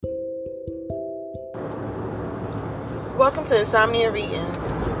Welcome to Insomnia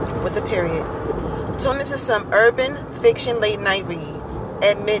Readings with a period. Tune into some urban fiction late night reads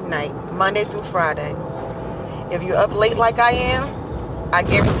at midnight, Monday through Friday. If you're up late like I am, I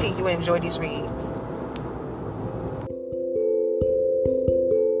guarantee you enjoy these reads.